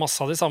da. Man hadde masse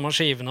av de samme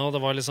skivene, og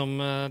det var liksom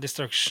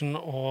Destruction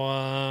og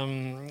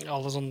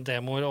alle sånne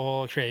demoer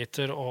og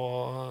Creator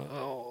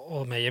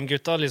og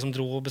Mayhem-gutta liksom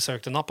dro og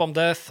besøkte Napalm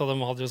Death, og de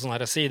hadde jo sånne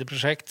her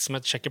sideprosjekt som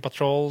et Checker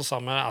Patrol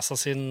sammen med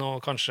Assassin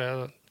og kanskje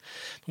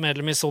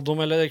medlem I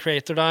Sodom eller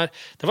Creator der.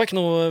 Det var ikke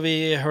noe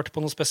vi hørte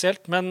på noe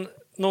spesielt, men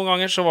noen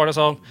ganger så var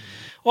det sånn,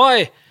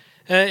 oi,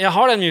 jeg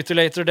har den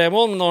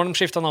Mutilator-demoen, men nå har de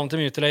skiftet navn til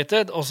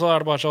Mutilated, og så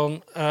det bare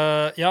sånn,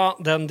 ja,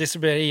 den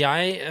distribuerer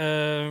jeg,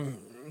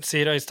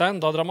 sier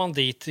Øystein, da drar man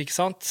dit, ikke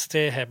sant,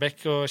 til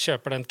Hebek og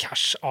kjøper den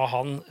cash av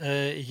han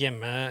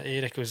hjemme I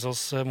rekkehuset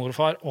hos mor og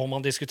far, og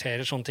man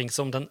diskuterer sånne ting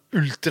som den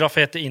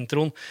ultrafete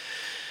introen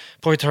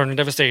på Eternal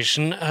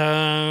Devastation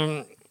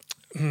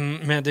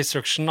med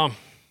Destruction da.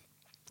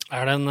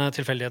 Det en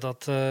tilfeldighet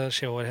at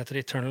skiveår heter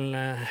Eternal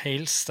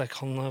Hails? Det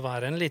kan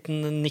være en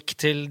liten nikk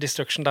til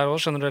Destruction der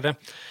også, skjønner dere?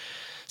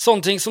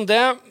 Sånne ting som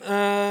det,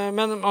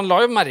 men man la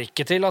jo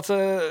merke til at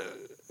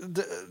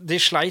de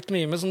sleit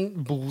mye med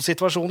sånne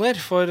bosituasjoner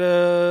for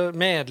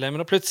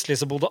medlemmer, og plutselig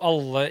så bodde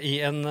alle I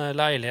en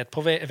leilighet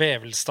på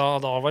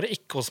Vevelstad, da var det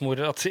ikke hos mor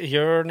at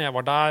Jørn, jeg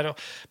var der og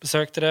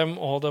besøkte dem,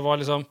 og det var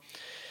liksom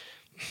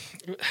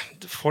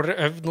får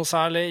dere øvd noe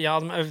særlig?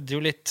 Ja, de øvde jo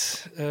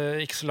litt,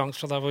 ikke så langt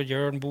fra der hvor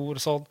Jørn bor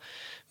og sånn,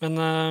 men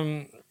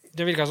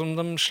det virket som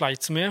de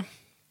sleit så mye.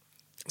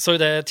 Så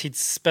I det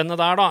tidsspennet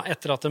der da,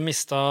 etter at de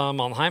mistet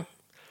Mannheim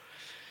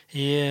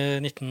I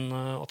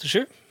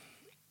 1987,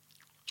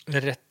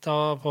 rett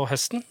da på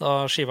høsten,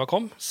 da skiva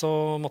kom,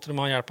 så måtte de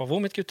ha hjelp av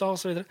Vomit-gutta og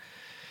så videre.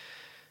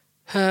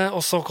 Og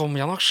så kom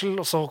Jan Aksel,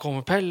 og så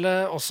kom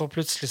Pelle, og så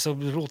plutselig så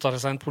rotet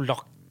det seg en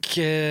polakk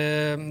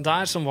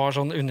der som var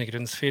sånn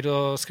undergrunnsfyr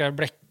og skrev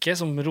blekke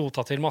som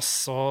rotet til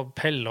masse og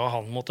Pelle og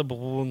han måtte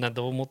bo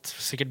nedover mot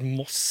sikkert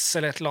Moss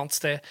eller et eller annet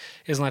sted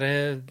I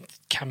sånne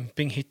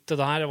campinghytte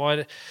der. Det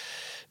var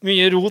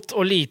mye rot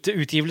og lite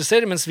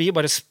utgivelser, mens vi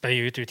bare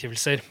spøy ut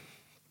utgivelser.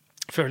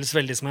 Føles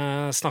veldig som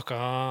jeg snakket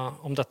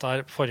om dette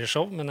her forrige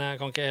show, men jeg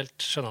kan ikke helt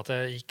skjønne at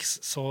jeg gikk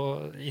så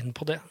inn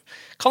på det.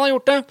 Kan ha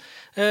gjort det.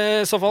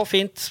 I så fall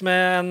fint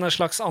med en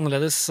slags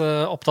annerledes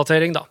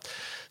oppdatering da.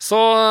 Så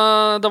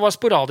det var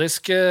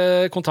sporadisk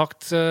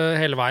kontakt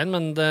hele veien,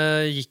 men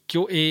det gikk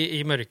jo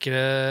I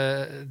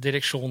mørkere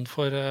direksjon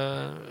for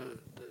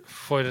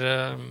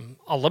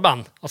alle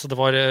band. Altså det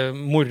var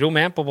moro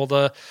med på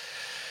både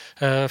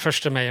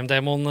første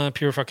Mayhem-demon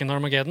Pure Fucking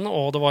Armageddon,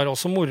 og det var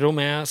også moro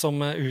med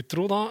som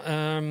utro da,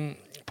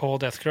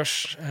 på Death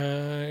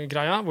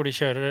Crush-greia, hvor de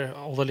kjører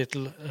All the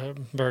Little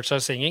Birds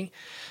Are Singing,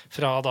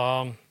 fra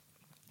da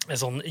en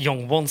sånn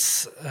Young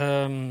Ones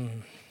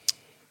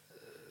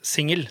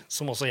single,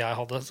 som også jeg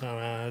hadde, som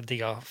jeg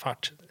digget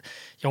fælt.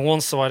 Young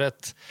Ones var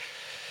det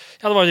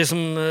var de som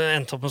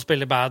endte opp med å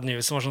spille Bad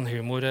News, som var sånn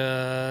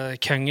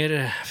humor-kønger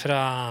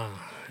fra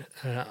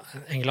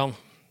England.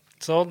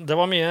 Så det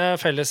var mye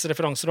felles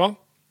referanser også.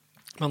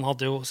 Man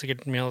hadde jo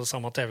sikkert mye av det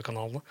samme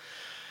TV-kanalene.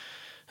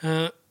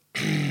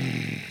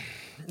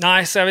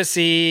 Nei, så jeg vil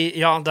si,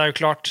 ja, det jo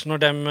klart, når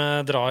de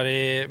drar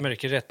I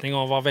mørkere retning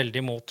og var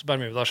veldig mot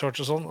Bermuda-shorts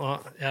og sånn, og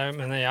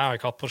jeg har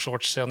ikke hatt på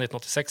shorts siden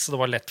 1986, så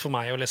det var lett for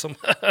meg å liksom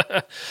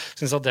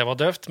synes at det var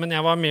døvt, men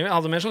jeg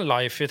hadde mer sånn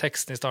life I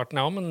teksten I starten,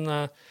 ja, men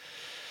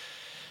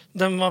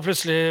den var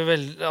plutselig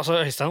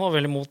altså Øystein var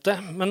veldig mot det,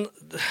 men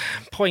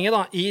poenget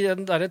da, I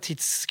den der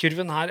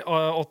tidskurven her,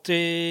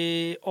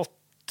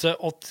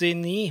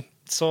 88-89,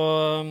 så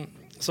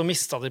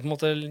mistet de på en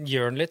måte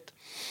Jørn litt,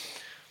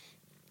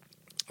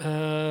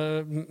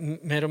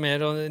 mer og mer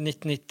og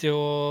 1990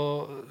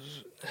 og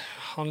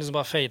han liksom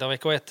bare fadet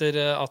vekk og etter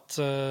at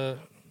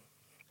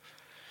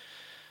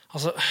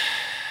altså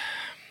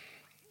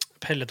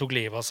Pelle tok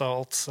livet av seg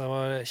alt så det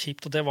var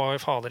kjipt og det var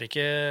jo fader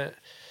ikke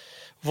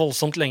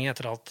voldsomt lenge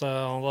etter at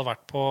han hadde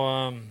vært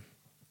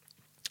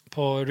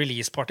på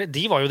release party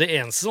de var jo det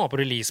eneste som var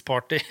på release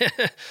party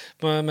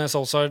med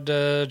Soulsard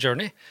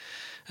Journey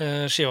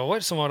skiva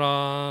vår, som var da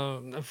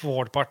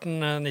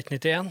vårparten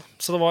 1991.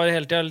 Så det var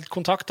hele tiden litt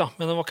kontakt da,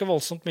 men det var ikke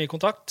voldsomt mye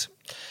kontakt.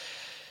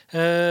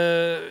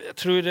 Jeg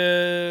tror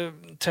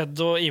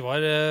Ted og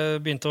Ivar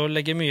begynte å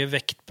legge mye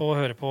vekt på å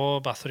høre på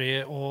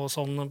Bathory og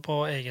sånn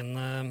på egen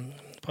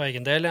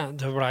del. Ja.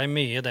 Det ble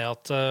mye det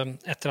at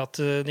etter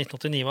at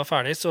 1989 var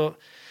ferdig, så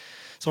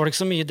var det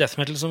ikke så mye death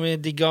metal som vi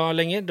digget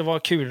lenger. Det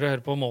var kulere å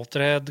høre på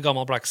Motorhead,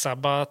 gammel Black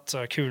Sabbath,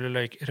 kule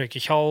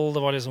røykekjall.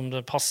 Det var liksom,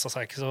 det passet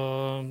seg ikke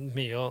så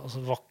mye,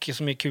 altså, det var ikke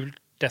så mye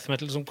death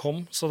metal som kom,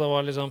 så det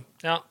var liksom,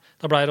 ja,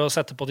 da ble det å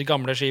sette på de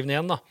gamle skivene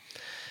igjen da.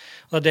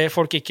 Det er det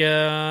folk ikke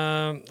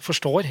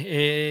forstår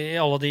i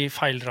alle de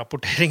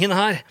feilrapporteringene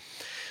her.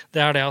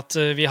 Det er det at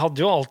vi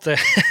hadde jo alt det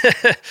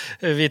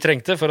vi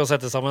trengte for å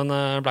sette sammen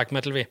black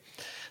metal, vi.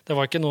 Det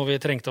var ikke noe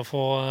vi trengte å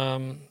få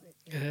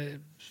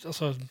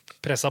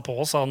presset på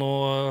oss av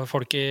noen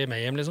folk i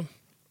Mayhem, liksom.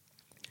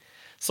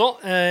 Så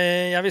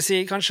jeg vil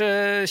si kanskje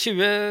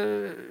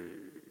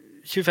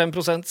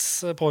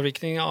 20-25%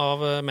 påvirkning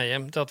av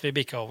Mayhem til at vi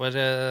bikket over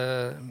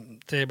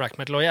til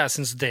black metal, og jeg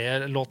synes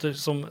det låter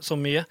som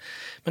mye.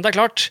 Men det er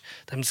klart,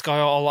 de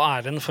skal jo all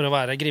æren for å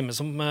være grimme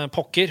som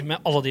pokker med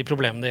alle de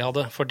problemene de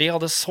hadde, for de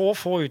hadde så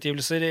få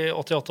utgivelser i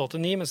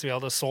 88-89, mens vi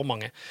hadde så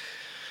mange.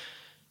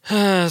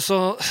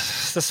 Så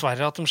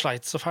dessverre at de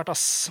sleit så fælt,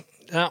 ass.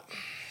 Ja.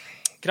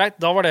 Greit,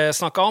 da var det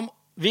snakket om.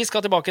 Vi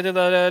skal tilbake til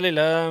det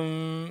lille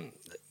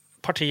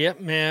partiet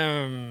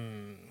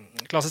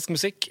med klassisk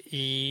musikk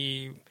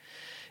i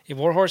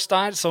Warhorse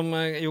der, som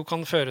jo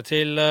kan føre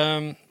til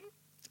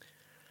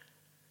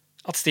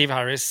at Steve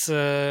Harris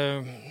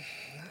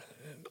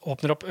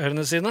åpner opp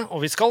ørene sine,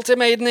 og vi skal til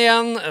Maiden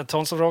igjen,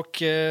 Tones of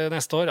Rock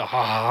neste år.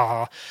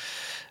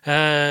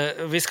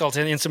 Vi skal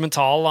til en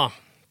instrumental da.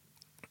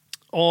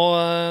 Og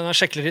når jeg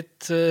sjekker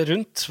litt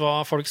rundt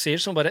hva folk sier,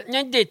 så bare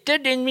 «Nei, dette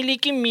er den vi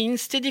liker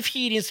minst til de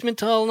 4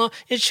 instrumentalene, og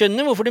jeg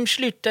skjønner hvorfor de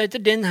slutta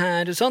etter den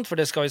her», og sånt, for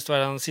det skal visst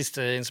være den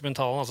siste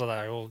instrumentalen, altså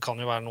det kan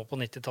jo være noe på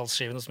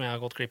 90-tallsskivene som jeg har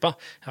gått glipp av.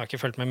 Jeg har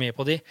ikke følt med mye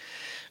på de.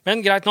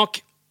 Men greit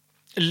nok,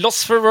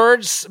 Lost for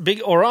Words,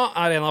 Big Aura,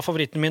 er en av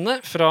favorittene mine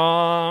fra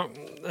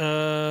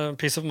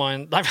Peace of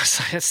Mind, nei,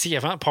 jeg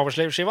sier meg,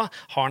 Powerslave-skiva,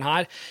 har den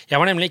her. Jeg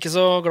var nemlig ikke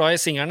så glad i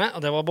singerne,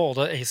 og det var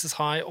både Aces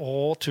High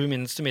og 2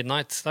 Minutes to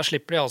Midnight. Der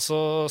slipper de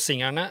altså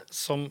singerne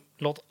som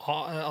låt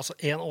A, altså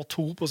 1 og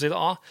 2 på side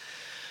A.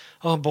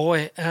 Oh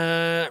boy,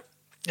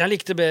 jeg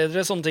likte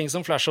bedre sånne ting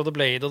som Flash of the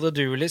Blade og The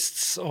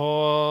Duelists,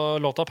 og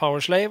låta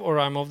Powerslave, og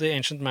Rime of the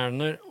Ancient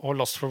Mariner,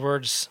 og Lost for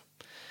Words.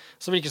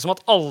 Så det virker som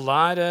at alle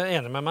er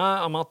enige med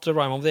meg om at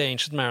Rime of the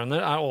Ancient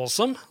Mariner er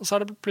awesome, og så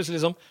er det plutselig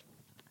liksom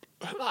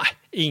nei,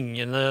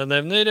 ingen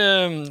nevner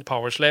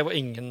Powerslave, og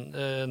ingen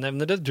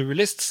nevner The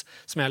Duelists,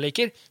 som jeg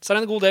liker. Så er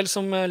det en god del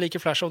som liker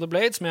Flash of the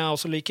Blade, som jeg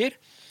også liker.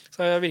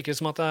 Så det virker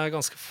som at det er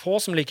ganske få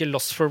som liker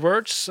Lost for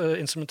Words,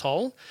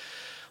 instrumentalen.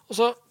 Og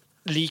så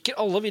liker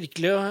alle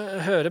virkelig å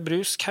høre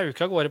Bruce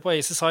Kauka gårde på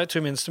Aces High,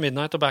 2 Minutes to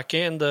Midnight, og Back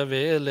in the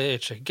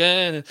Village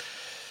again.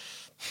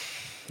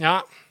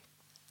 Ja,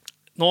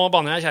 nå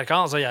banner jeg i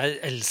kjerka, altså jeg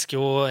elsker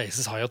jo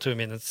Aces High og 2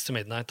 Minutes to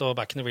Midnight og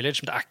Back in the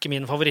Village, men det er ikke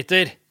mine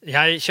favoritter.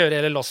 Jeg kjører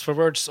hele Lost for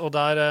Words, og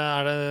der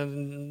er det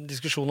en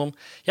diskusjon om,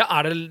 ja,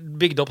 er det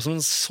bygd opp som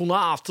en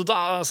sonate da,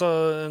 altså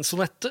en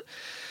sonette?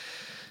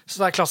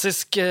 Så det er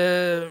klassisk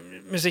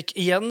musikk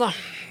igjen da,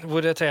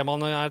 hvor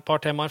temaene er et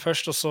par temaer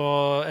først, og så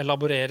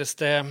elaboreres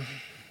det,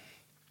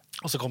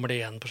 og så kommer det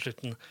igjen på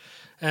slutten.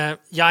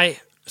 Jeg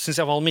synes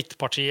jeg valgte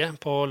midtpartiet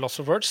på Lost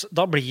for Words,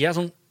 da blir jeg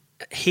sånn,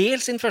 helt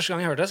siden første gang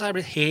jeg hørte det, så har jeg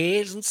blitt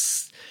helt sånn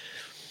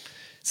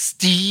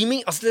steaming,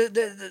 altså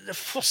det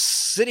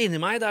fosser inni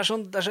meg, det er så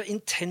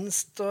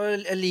intenst, og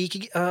jeg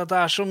liker, det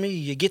er så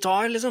mye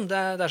gitar, liksom,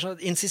 det er så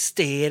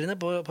insisterende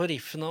på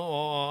riffene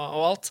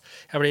og alt.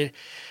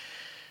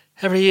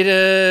 Jeg blir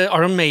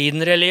Iron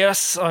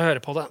Maiden-religiøs av å høre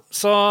på det.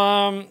 Så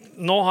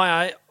nå har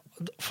jeg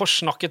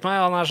forsnakket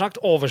meg, han har sagt,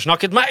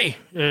 oversnakket meg.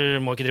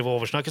 Må ikke drive og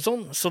oversnakke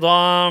sånn. Så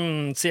da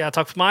sier jeg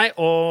takk for meg,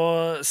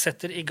 og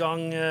setter i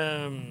gang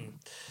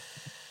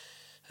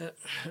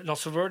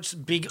Lost for Words,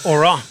 Big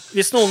Aura.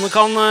 Hvis noen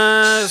kan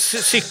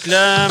sykle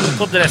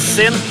på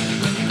dressen sin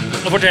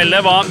og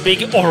fortelle hva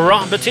Big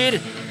Aura betyr,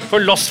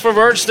 for Lost for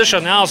Words, det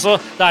skjønner jeg, altså,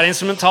 det er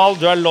instrumental,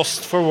 du er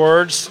Lost for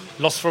Words,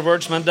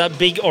 men det er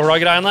Big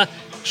Aura-greiene,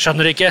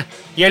 skjønner ikke.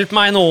 Hjelp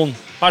meg noen,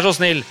 vær så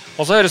snill,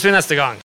 og så høres vi neste gang.